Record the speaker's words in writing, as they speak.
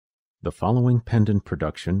The following pendant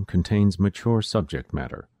production contains mature subject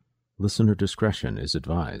matter. Listener discretion is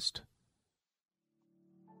advised.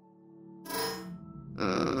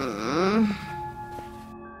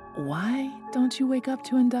 Why don't you wake up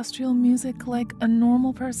to industrial music like a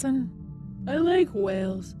normal person? I like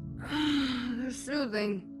whales. They're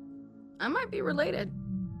soothing. I might be related.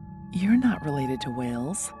 You're not related to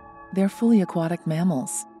whales. They're fully aquatic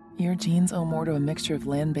mammals. Your genes owe more to a mixture of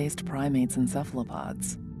land-based primates and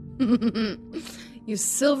cephalopods. You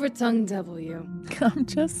silver-tongued devil, you. I'm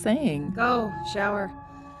just saying. Go, shower.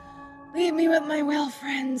 Leave me with my whale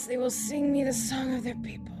friends. They will sing me the song of their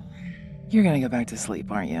people. You're gonna go back to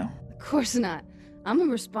sleep, aren't you? Of course not. I'm a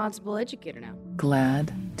responsible educator now.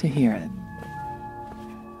 Glad to hear it.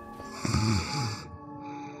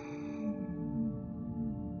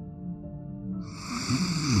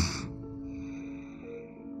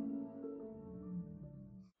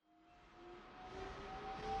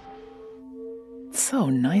 So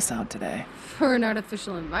nice out today. For an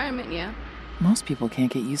artificial environment, yeah. Most people can't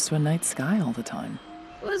get used to a night sky all the time.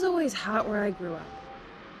 It was always hot where I grew up.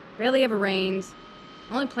 Barely ever rained.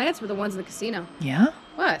 Only plants were the ones in the casino. Yeah?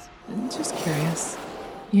 What? Just curious.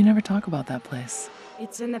 You never talk about that place.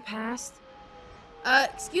 It's in the past.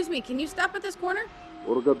 Excuse me, can you stop at this corner?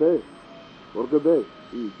 Orgabe,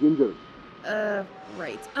 Kingery.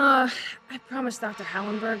 Right. I promised Dr.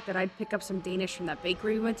 Hallenberg that I'd pick up some Danish from that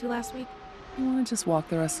bakery we went to last week. You want to just walk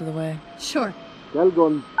the rest of the way? Sure.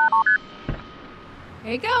 Calgon.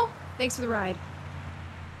 Here you go. Thanks for the ride.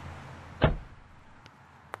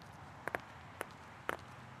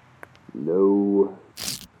 No.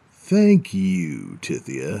 Thank you,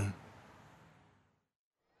 Tithia.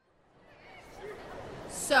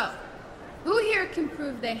 So, who here can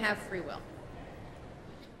prove they have free will?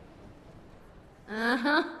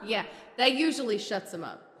 Uh-huh. Yeah, that usually shuts them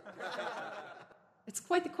up. It's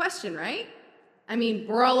quite the question, right? I mean,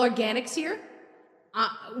 we're all organics here.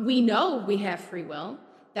 We know we have free will.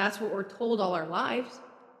 That's what we're told all our lives.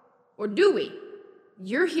 Or do we?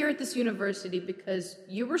 You're here at this university because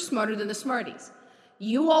you were smarter than the smarties.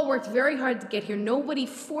 You all worked very hard to get here. Nobody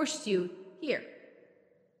forced you here.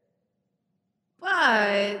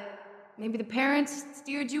 But maybe the parents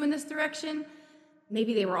steered you in this direction.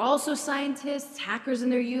 Maybe they were also scientists, hackers in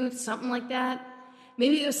their youth, something like that.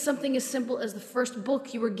 Maybe it was something as simple as the first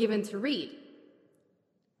book you were given to read.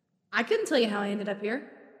 I couldn't tell you how I ended up here.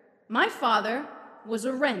 My father was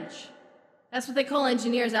a wrench. That's what they call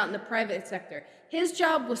engineers out in the private sector. His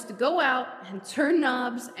job was to go out and turn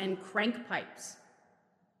knobs and crank pipes.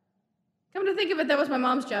 Come to think of it, that was my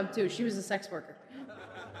mom's job too. She was a sex worker.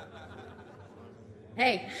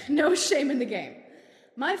 Hey, no shame in the game.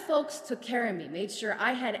 My folks took care of me, made sure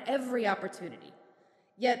I had every opportunity.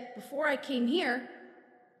 Yet, before I came here,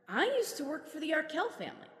 I used to work for the Arkell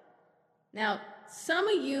family. Now, some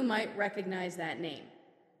of you might recognize that name.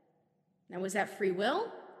 Now, was that free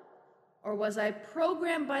will? Or was I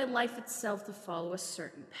programmed by life itself to follow a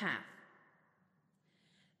certain path?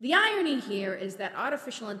 The irony here is that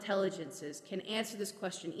artificial intelligences can answer this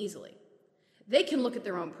question easily. They can look at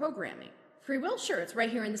their own programming. Free will? Sure, it's right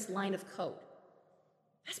here in this line of code.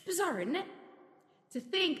 That's bizarre, isn't it? To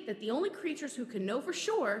think that the only creatures who can know for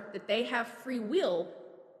sure that they have free will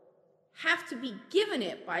have to be given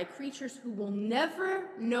it by creatures who will never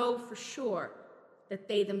know for sure that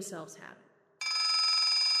they themselves have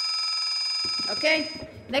it. Okay,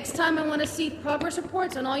 next time I want to see progress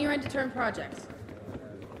reports on all your end-to-term projects.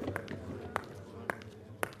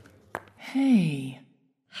 Hey.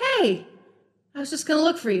 Hey! I was just gonna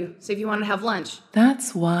look for you, see if you wanted to have lunch.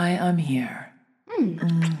 That's why I'm here.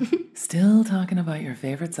 Still talking about your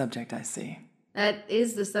favorite subject, I see. That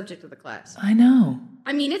is the subject of the class. I know.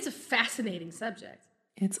 I mean, it's a fascinating subject.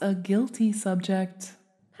 It's a guilty subject.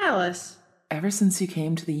 Alice. Ever since you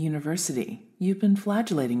came to the university, you've been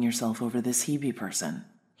flagellating yourself over this Hebe person.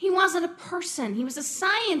 He wasn't a person. He was a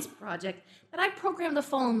science project that I programmed to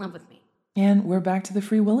fall in love with me. And we're back to the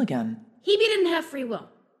free will again. Hebe didn't have free will.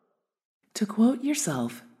 To quote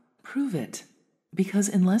yourself, prove it. Because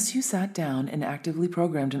unless you sat down and actively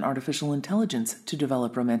programmed an artificial intelligence to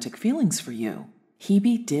develop romantic feelings for you,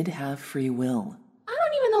 Hebe did have free will. I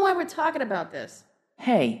don't even know why we're talking about this.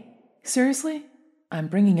 Hey, seriously? I'm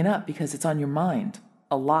bringing it up because it's on your mind.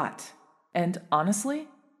 A lot. And honestly,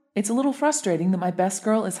 it's a little frustrating that my best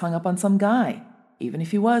girl is hung up on some guy, even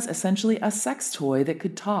if he was essentially a sex toy that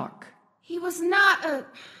could talk. He was not a...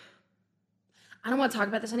 I don't want to talk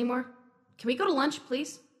about this anymore. Can we go to lunch,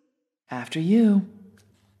 please? After you.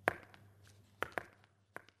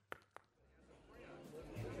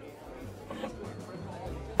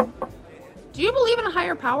 Do you believe in a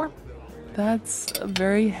higher power? That's a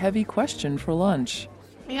very heavy question for lunch.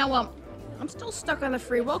 Yeah, well, I'm still stuck on the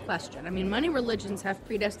free will question. I mean, many religions have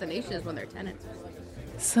predestinations when they're tenants.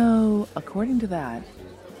 So, according to that,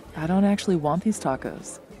 I don't actually want these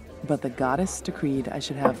tacos, but the goddess decreed I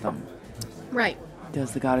should have them. Right.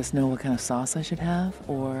 Does the goddess know what kind of sauce I should have,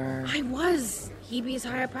 or... I was Hebe's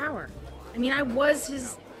higher power. I mean, I was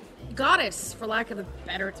his goddess, for lack of a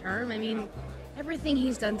better term. I mean, everything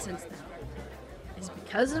he's done since then. Is it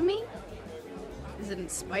because of me? Is it in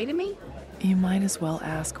spite of me? You might as well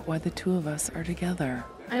ask why the two of us are together.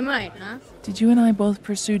 I might, huh? Did you and I both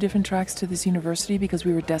pursue different tracks to this university because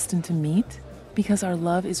we were destined to meet? Because our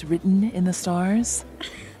love is written in the stars?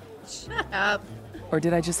 Shut up. Or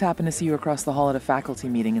did I just happen to see you across the hall at a faculty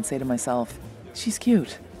meeting and say to myself, she's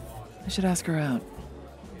cute. I should ask her out.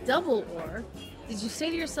 Double or? Did you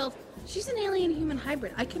say to yourself, she's an alien-human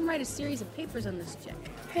hybrid. I can write a series of papers on this chick.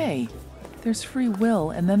 Hey, there's free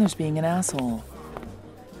will and then there's being an asshole.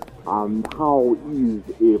 How is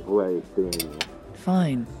everything?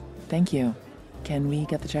 Fine. Thank you. Can we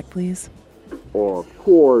get the check, please? Of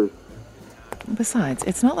course. Besides,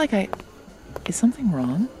 it's not like Is something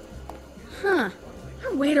wrong? Huh.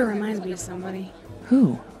 Our waiter reminds me of somebody.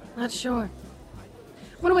 Who? Not sure.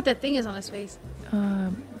 Wonder what that thing is on his face.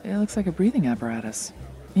 It looks like a breathing apparatus.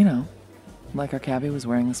 You know, like our cabbie was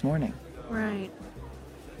wearing this morning. Right.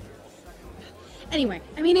 Anyway,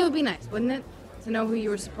 I mean, it would be nice, wouldn't it? To know who you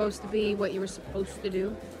were supposed to be, what you were supposed to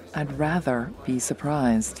do. I'd rather be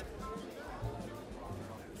surprised.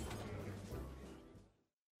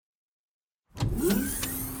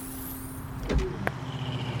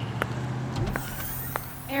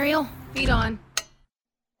 Ariel, feet on.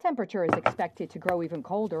 Temperature is expected to grow even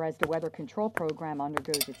colder as the weather control program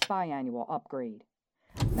undergoes its biannual upgrade.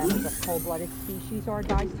 Members of cold-blooded species are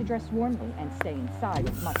advised to dress warmly and stay inside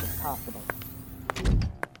as much as possible.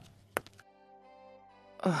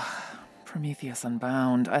 Ugh, Prometheus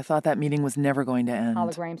Unbound. I thought that meeting was never going to end.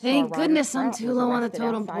 Thank goodness I'm too low on the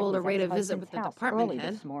totem pole to rate a visit with the department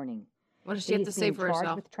head. What does she have to say for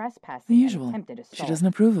herself? The usual. She doesn't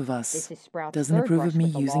approve of us. Doesn't approve of me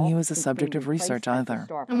using you as a subject of research either.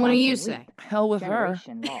 And what do you say? Hell with her.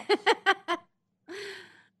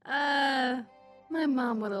 My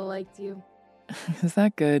mom would have liked you. Is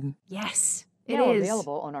that good? Yes, it now is.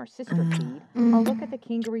 Available on our sister feed, a look at the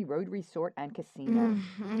Kingery Road Resort and Casino.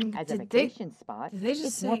 As a vacation spot,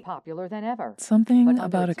 it's more popular than ever. Something but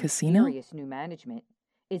about a casino? Serious new management.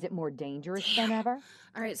 Is it more dangerous than ever?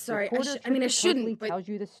 All right, sorry. I shouldn't, but tells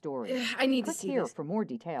you the story. I need to Click see here this. for more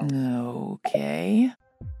details. Okay.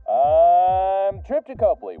 I'm Trip to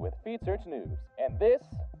Copley with Feed Search News, and this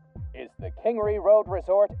is the Kingery Road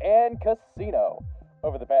Resort and Casino.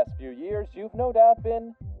 Over the past few years, you've no doubt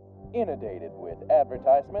been inundated with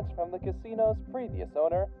advertisements from the casino's previous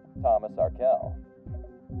owner, Thomas Arkell.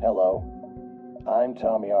 Hello, I'm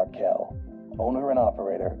Tommy Arkell, owner and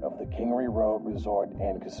operator of the Kingery Road Resort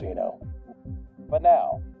and Casino. But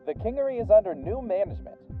now, the Kingery is under new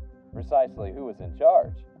management. Precisely who is in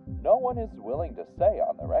charge, no one is willing to say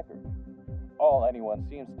on the record. All anyone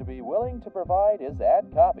seems to be willing to provide is ad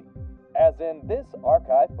copy, as in this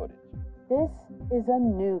archive footage. This is a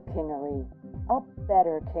new Kingery, a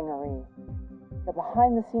better Kingery. The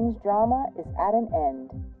behind-the-scenes drama is at an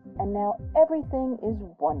end, and now everything is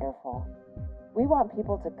wonderful. We want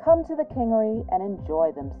people to come to the Kingery and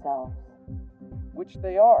enjoy themselves. Which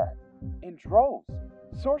they are, in droves.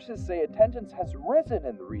 Sources say attendance has risen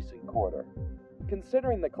in the recent quarter.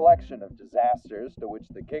 Considering the collection of disasters to which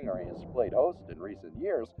the Kingery has played host in recent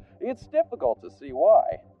years, it's difficult to see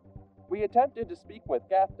why. We attempted to speak with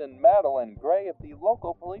Captain Madeline Gray of the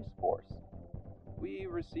local police force. We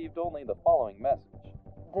received only the following message.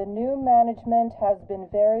 The new management has been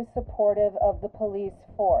very supportive of the police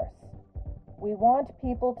force. We want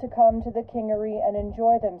people to come to the Kingery and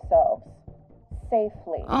enjoy themselves.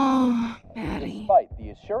 Safely. Oh, Patty. Despite the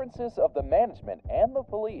assurances of the management and the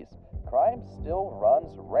police, crime still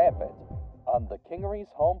runs rampant on the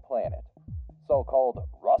Kingery's home planet. So-called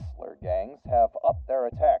rustler gangs have upped their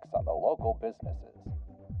attacks on the local businesses.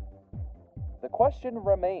 The question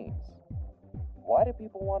remains, why do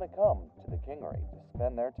people want to come to the Kingery to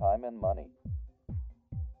spend their time and money?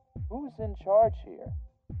 Who's in charge here?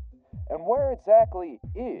 And where exactly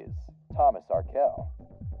is Thomas Arkell?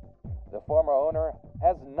 The former owner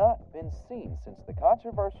has not been seen since the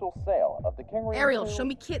controversial sale of the Kingery... Ariel, show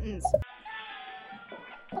me kittens.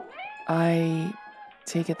 I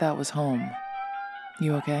take it that was home.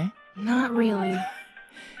 You okay? Not really.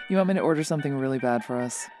 You want me to order something really bad for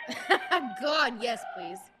us? God, yes,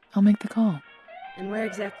 please. I'll make the call. And where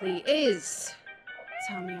exactly is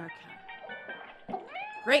Tommy Arkell?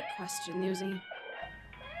 Great question, Newsy.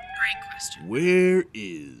 Great question. Where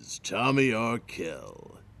is Tommy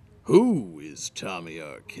Arkell? Who is Tommy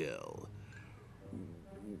Arkell?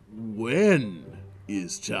 When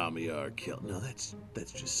is Tommy Arkell? No, that's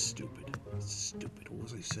just stupid. That's stupid. What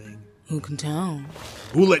was I saying? Who can tell?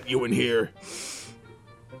 Who let you in here?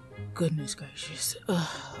 Goodness gracious.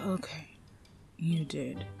 Okay. You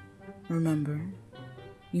did. Remember?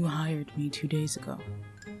 You hired me 2 days ago.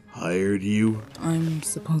 Hired you? I'm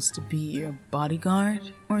supposed to be your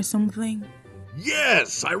bodyguard or something?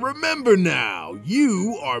 Yes, I remember now.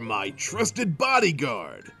 You are my trusted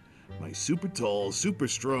bodyguard. My super tall, super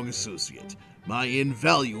strong associate. My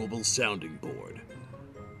invaluable sounding board.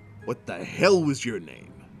 What the hell was your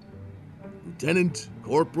name? Lieutenant?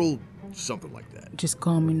 Corporal? Something like that. Just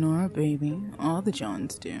call me Nora, baby. All the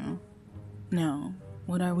Johns do. Now,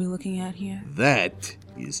 what are we looking at here? That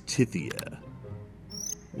is Tithia.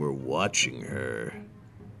 We're watching her.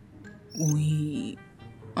 We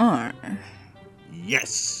are?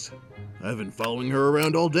 Yes. I've been following her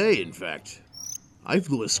around all day, in fact. I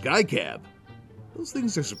flew a skycab. Those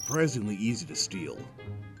things are surprisingly easy to steal.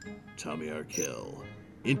 Tommy Arkell,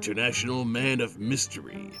 International Man of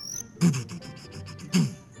Mystery.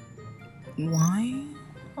 Why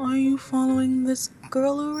are you following this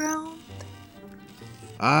girl around?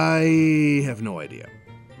 I have no idea.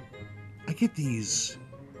 I get these...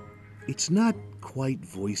 It's not quite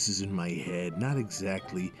voices in my head, not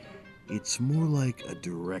exactly. It's more like a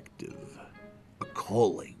directive, a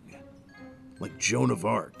calling, like Joan of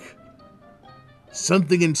Arc.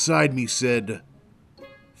 Something inside me said,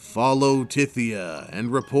 follow Tithia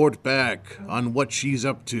and report back on what she's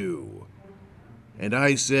up to. And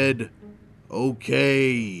I said,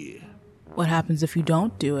 okay. What happens if you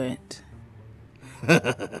don't do it?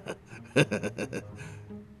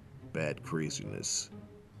 Bad craziness.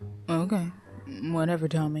 Okay, whatever,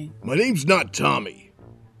 Tommy. My name's not Tommy.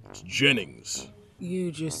 It's Jennings.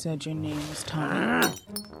 You just said your name was Tommy.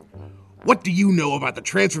 What do you know about the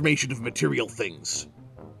transformation of material things?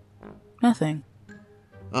 Nothing.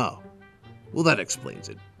 Oh, well that explains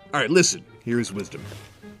it. Alright, listen, here's wisdom.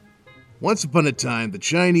 Once upon a time, the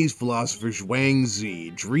Chinese philosopher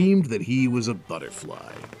Zhuangzi dreamed that he was a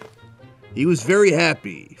butterfly. He was very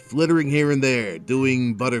happy, flittering here and there,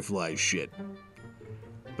 doing butterfly shit.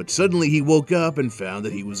 But suddenly he woke up and found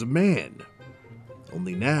that he was a man.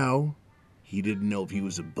 Only now, he didn't know if he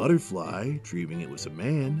was a butterfly, dreaming it was a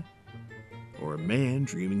man, or a man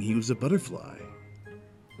dreaming he was a butterfly.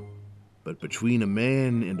 But between a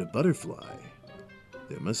man and a butterfly,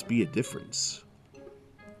 there must be a difference.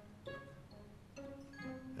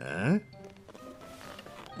 Huh?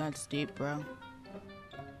 That's deep, bro.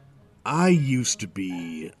 I used to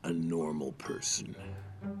be a normal person.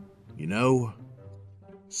 You know?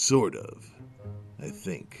 Sort of, I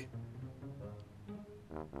think.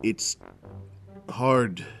 It's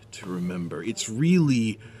hard to remember. It's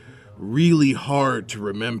really, really hard to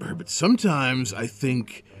remember, but sometimes I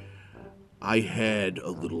think I had a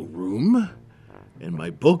little room, and my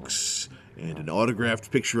books, and an autographed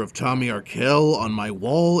picture of Tommy Arkell on my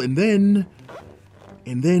wall, and then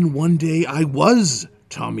one day I was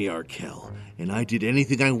Tommy Arkell, and I did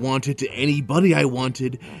anything I wanted to anybody I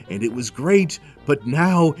wanted, and it was great, but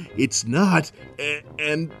now it's not,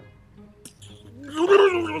 and...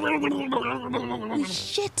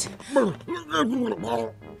 Shit!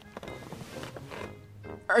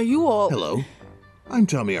 Are you all... Hello, I'm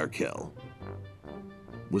Tommy Arkell.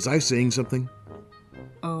 Was I saying something?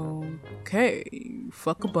 Okay,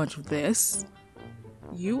 fuck a bunch of this.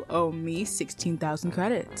 You owe me 16,000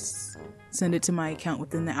 credits. Send it to my account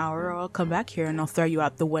within the hour, or I'll come back here and I'll throw you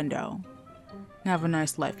out the window. Have a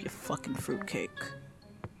nice life, you fucking fruitcake.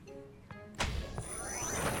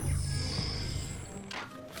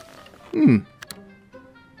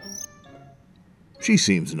 She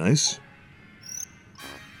seems nice.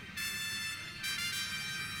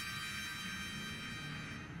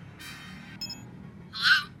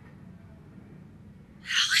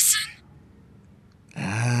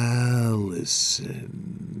 Allison.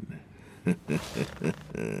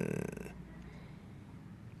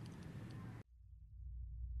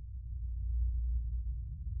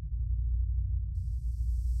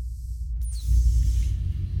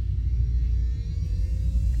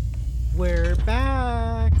 We're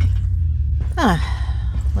back.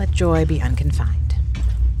 Let joy be unconfined.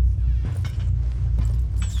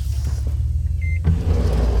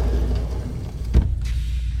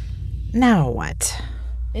 Now what?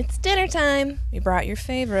 It's dinner time. We brought your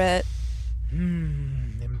favorite.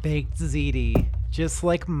 And baked ziti, just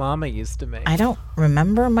like Mama used to make. I don't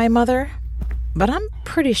remember my mother, but I'm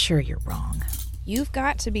pretty sure you're wrong. You've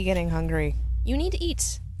got to be getting hungry. You need to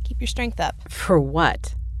eat. Keep your strength up. For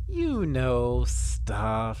what? You know,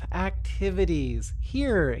 stuff, activities.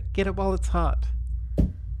 Here, get it while it's hot.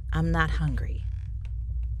 I'm not hungry.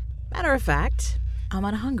 Matter of fact, I'm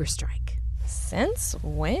on a hunger strike. Since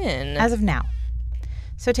when? As of now.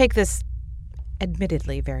 So take this,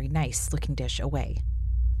 admittedly very nice-looking dish away.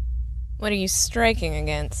 What are you striking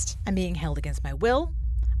against? I'm being held against my will.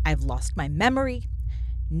 I've lost my memory.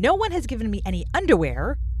 No one has given me any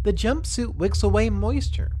underwear. The jumpsuit wicks away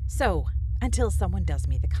moisture. So, until someone does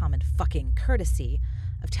me the common fucking courtesy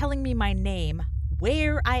of telling me my name,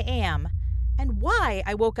 where I am, and why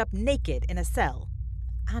I woke up naked in a cell,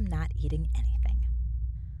 I'm not eating anything.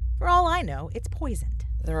 For all I know, it's poisoned.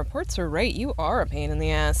 The reports are right. You are a pain in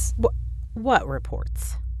the ass. What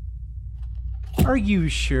reports? Are you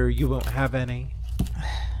sure you won't have any?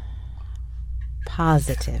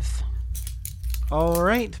 Positive. All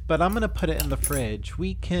right, but I'm going to put it in the fridge.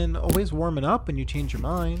 We can always warm it up when you change your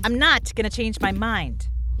mind. I'm not going to change my mind.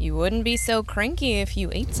 You wouldn't be so cranky if you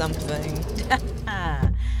ate something.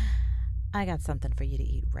 I got something for you to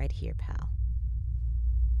eat right here, pal.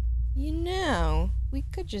 You know, we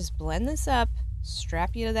could just blend this up,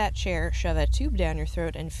 strap you to that chair, shove a tube down your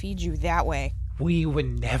throat, and feed you that way. We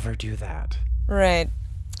would never do that. Right.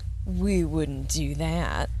 We wouldn't do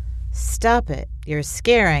that. Stop it. You're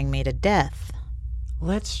scaring me to death.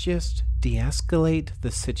 Let's just de-escalate the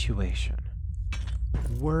situation.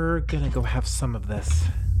 We're gonna go have some of this.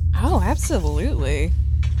 Oh, absolutely.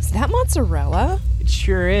 Is that mozzarella? It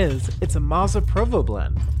sure is. It's a Mazza Provo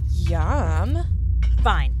blend. Yum.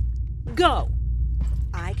 Fine. Go.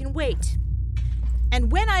 I can wait.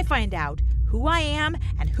 And when I find out who I am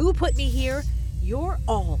and who put me here, you're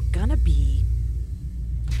all gonna be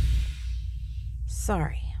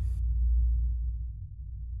sorry.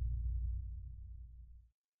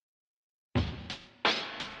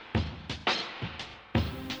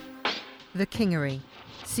 The Kingery,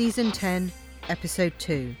 Season 10, Episode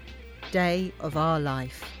 2, Day of Our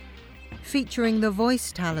Life. Featuring the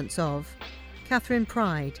voice talents of Catherine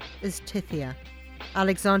Pride as Tithia,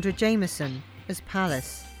 Alexandra Jameson as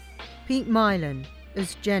Pallas, Pete Milan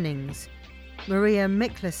as Jennings, Maria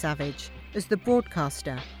Miklasavage as the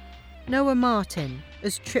broadcaster, Noah Martin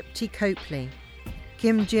as Tripty Copley,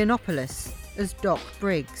 Kim Giannopoulos as Doc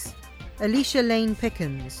Briggs, Alicia Lane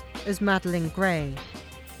Pickens as Madeline Gray,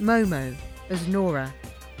 Momo as Nora,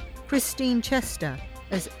 Christine Chester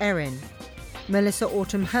as Erin, Melissa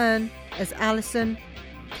Autumn Hearn as Alison,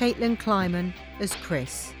 Caitlin Kleiman as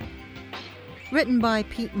Chris. Written by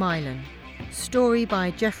Pete Milan. Story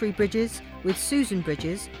by Jeffrey Bridges with Susan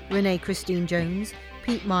Bridges, Renee Christine Jones,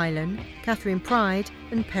 Pete Milan, Catherine Pride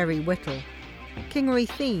and Perry Whittle. Kingery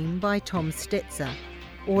theme by Tom Stitzer.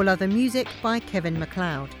 All other music by Kevin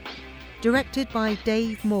MacLeod. Directed by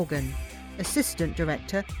Dave Morgan. Assistant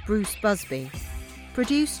Director Bruce Busby.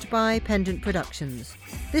 Produced by Pendant Productions.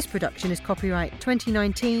 This production is copyright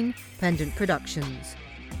 2019 Pendant Productions.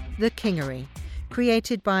 The Kingery.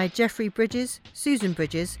 Created by Jeffrey Bridges, Susan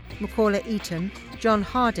Bridges, Macaulay Eaton, John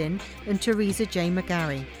Hardin and Teresa J.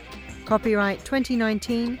 McGarry. Copyright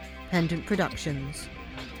 2019 Pendant Productions.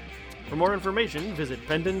 For more information, visit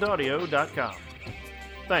pendantaudio.com.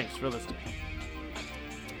 Thanks for listening.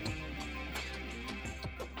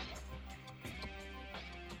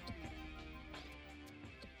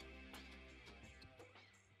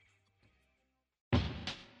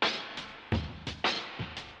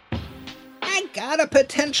 Got a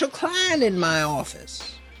potential client in my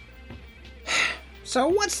office. So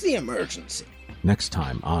what's the emergency? Next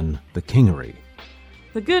time on The Kingery.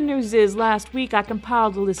 The good news is last week I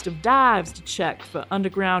compiled a list of dives to check for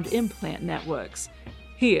underground implant networks.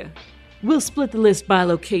 Here, we'll split the list by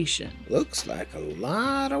location. Looks like a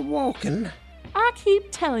lot of walking. I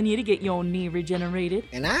keep telling you to get your knee regenerated.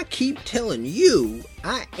 And I keep telling you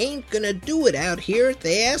I ain't gonna do it out here at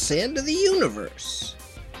the ass end of the universe.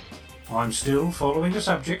 I'm still following the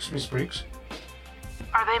subjects, Miss Briggs.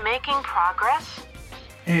 Are they making progress?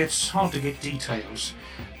 It's hard to get details.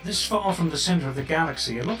 This far from the center of the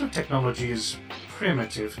galaxy, a lot of technology is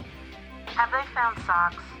primitive. Have they found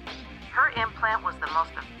Socks? Her implant was the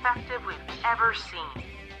most effective we've ever seen.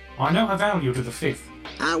 I know her value to the fifth.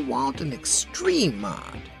 I want an extreme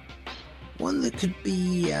mod. One that could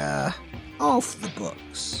be, off the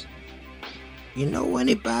books. You know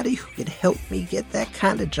anybody who could help me get that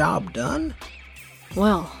kind of job done?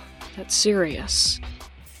 Well, that's serious.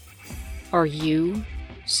 Are you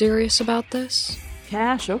serious about this?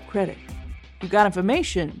 Cash or credit? You got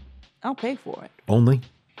information, I'll pay for it. Only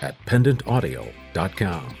at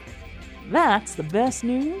pendantaudio.com. That's the best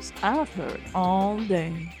news I've heard all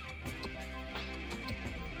day.